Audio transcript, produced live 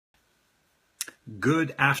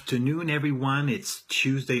Good afternoon, everyone. It's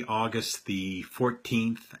Tuesday, August the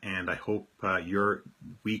 14th, and I hope your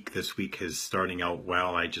week this week is starting out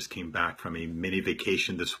well. I just came back from a mini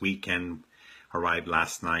vacation this weekend, arrived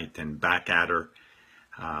last night, and back at her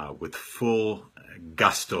with full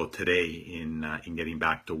gusto today in getting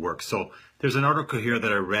back to work. So there's an article here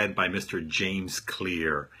that I read by Mr. James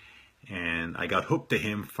Clear, and I got hooked to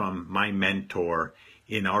him from my mentor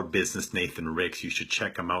in our business, Nathan Ricks. You should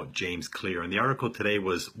check him out, James Clear. And the article today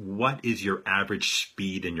was, what is your average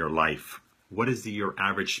speed in your life? What is your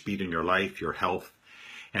average speed in your life, your health,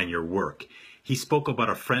 and your work? He spoke about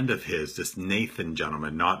a friend of his, this Nathan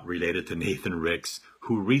gentleman, not related to Nathan Ricks,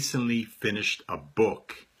 who recently finished a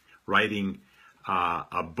book, writing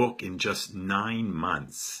a book in just 9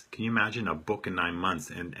 months. Can you imagine a book in 9 months?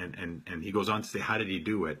 And he goes on to say, how did he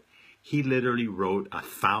do it? He literally wrote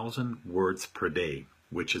 1,000 words per day,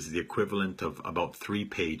 which is the equivalent of about 3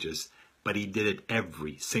 pages, but he did it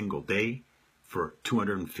every single day for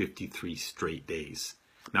 253 straight days.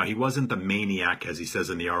 Now, he wasn't the maniac, as he says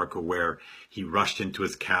in the article, where he rushed into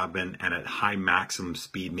his cabin and at high maximum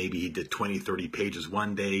speed, maybe he did 20, 30 pages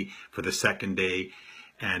one day for the second day,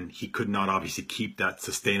 and he could not obviously keep that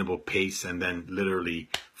sustainable pace and then literally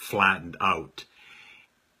flattened out.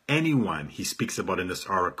 Anyone he speaks about in this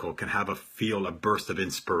article can feel a burst of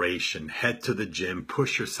inspiration, head to the gym,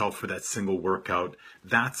 push yourself for that single workout.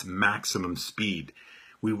 That's maximum speed.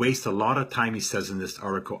 We waste a lot of time, he says in this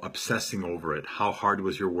article, obsessing over it. How hard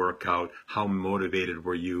was your workout? How motivated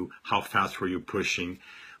were you? How fast were you pushing?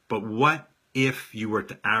 But what if you were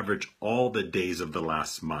to average all the days of the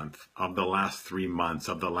last month, of the last 3 months,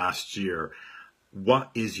 of the last year? What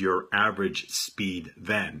is your average speed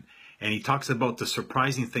then? And he talks about the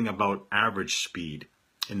surprising thing about average speed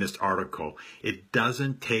in this article. It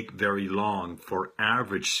doesn't take very long for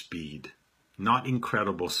average speed, not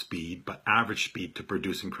incredible speed, but average speed to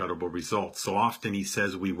produce incredible results. So often he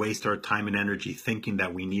says we waste our time and energy thinking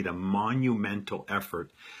that we need a monumental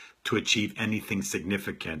effort to achieve anything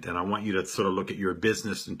significant. And I want you to sort of look at your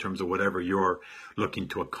business in terms of whatever you're looking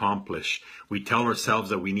to accomplish. We tell ourselves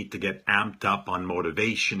that we need to get amped up on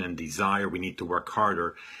motivation and desire. We need to work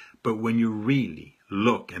harder. But when you really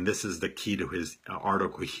look, and this is the key to his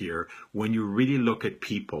article here, when you really look at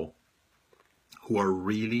people who are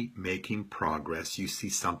really making progress, you see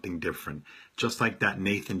something different. Just like that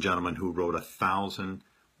Nathan gentleman who wrote 1,000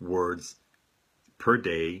 words per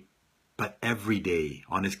day, but every day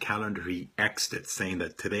on his calendar he X'd it, saying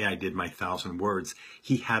that today I did my 1,000 words.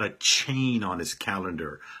 He had a chain on his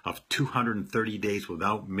calendar of 230 days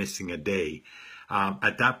without missing a day.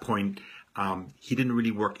 At that point, he didn't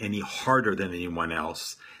really work any harder than anyone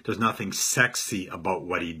else. There's nothing sexy about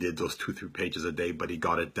what he did, those 2-3 pages a day, but he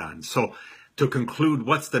got it done. So to conclude,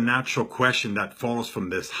 what's the natural question that follows from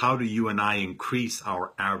this? How do you and I increase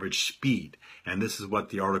our average speed? And this is what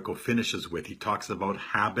the article finishes with. He talks about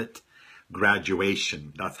habit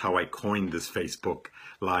graduation. That's how I coined this Facebook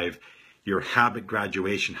Live. Your habit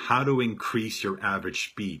graduation, how to increase your average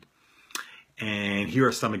speed. And here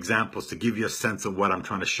are some examples to give you a sense of what I'm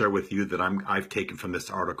trying to share with you that I've taken from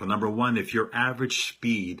this article. Number one, if your average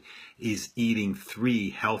speed is eating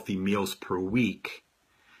 3 healthy meals per week,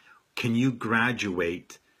 can you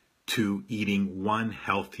graduate to eating 1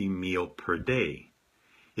 healthy meal per day?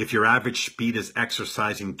 If your average speed is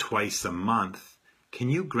exercising twice a month,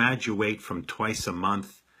 can you graduate from twice a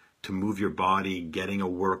month to move your body, getting a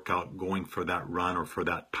workout, going for that run or for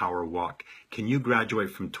that power walk? Can you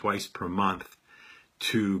graduate from twice per month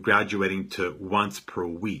to graduating to once per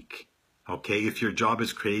week? Okay, if your job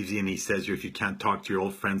is crazy and he says if you can't talk to your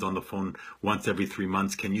old friends on the phone once every 3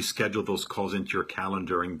 months, can you schedule those calls into your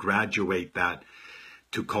calendar and graduate that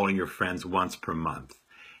to calling your friends once per month?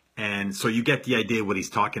 And so you get the idea what he's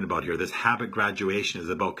talking about here. This habit graduation is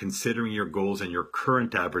about considering your goals and your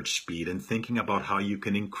current average speed and thinking about how you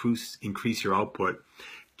can increase your output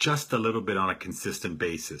just a little bit on a consistent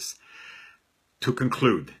basis. To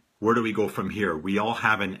conclude, where do we go from here? We all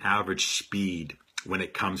have an average speed when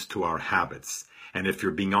it comes to our habits. And if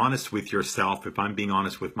you're being honest with yourself, if I'm being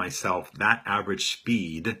honest with myself, that average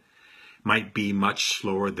speed might be much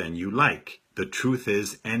slower than you like. The truth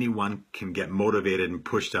is, anyone can get motivated and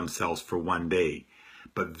push themselves for one day,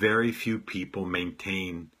 but very few people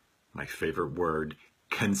maintain, my favorite word,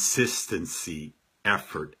 consistency,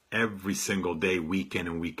 effort, every single day, week in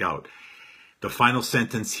and week out. The final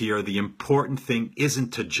sentence here, the important thing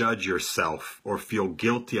isn't to judge yourself or feel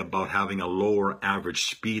guilty about having a lower average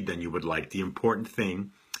speed than you would like. The important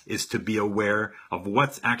thing is to be aware of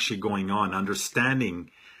what's actually going on,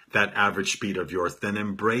 understanding that average speed of yours, then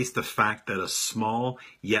embrace the fact that a small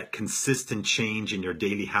yet consistent change in your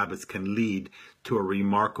daily habits can lead to a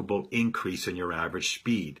remarkable increase in your average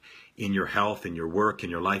speed, in your health, in your work, in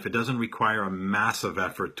your life. It doesn't require a massive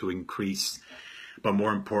effort to increase, but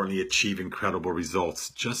more importantly, achieve incredible results,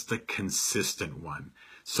 just a consistent one.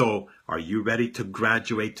 So are you ready to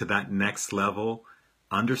graduate to that next level?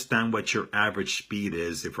 Understand what your average speed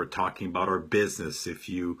is. If we're talking about our business, if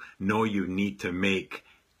you know you need to make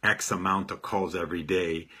X amount of calls every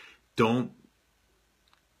day, don't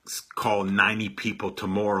call 90 people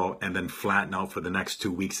tomorrow and then flatten out for the next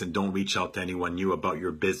 2 weeks and don't reach out to anyone new about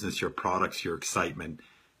your business, your products, your excitement.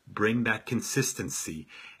 Bring that consistency,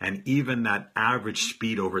 and even that average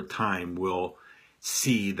speed over time will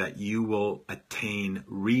see that you will attain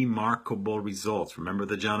remarkable results. Remember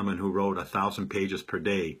the gentleman who wrote 1,000 pages per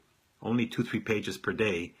day, only 2-3 pages per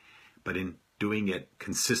day, but in doing it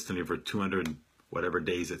consistently for 200 whatever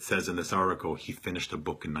days it says in this article, he finished a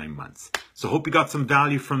book in 9 months. So hope you got some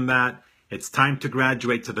value from that. It's time to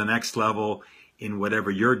graduate to the next level in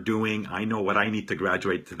whatever you're doing. I know what I need to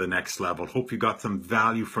graduate to the next level. Hope you got some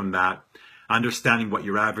value from that. Understanding what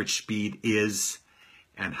your average speed is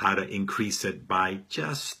and how to increase it by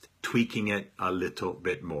just tweaking it a little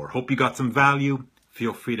bit more. Hope you got some value.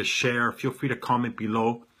 Feel free to share. Feel free to comment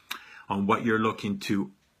below on what you're looking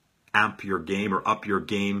to amp your game or up your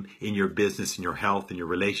game in your business, in your health, in your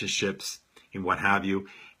relationships, in what have you.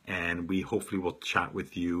 And we hopefully will chat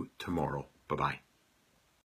with you tomorrow. Bye-bye.